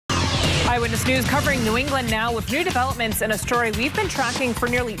Eyewitness News covering New England now with new developments in a story we've been tracking for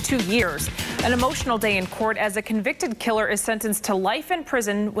nearly 2 years. An emotional day in court as a convicted killer is sentenced to life in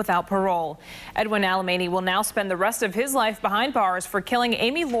prison without parole. Edwin Alemany will now spend the rest of his life behind bars for killing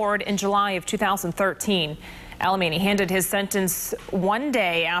Amy Lord in July of 2013. Alemany handed his sentence one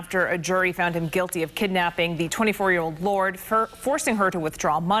day after a jury found him guilty of kidnapping the 24-year-old Lord, forcing her to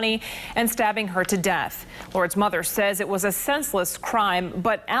withdraw money and stabbing her to death. Lord's mother says it was a senseless crime,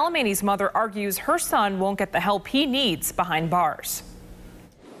 but Alemany's mother argues her son won't get the help he needs behind bars.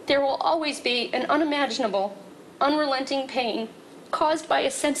 There will always be an unimaginable, unrelenting pain caused by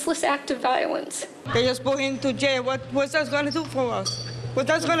a senseless act of violence. They just put him to jail. What's that going to do for us? What's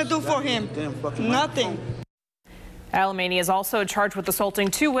that going to do for him? Nothing. Alemany is also charged with assaulting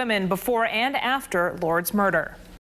 2 women before and after Lord's murder.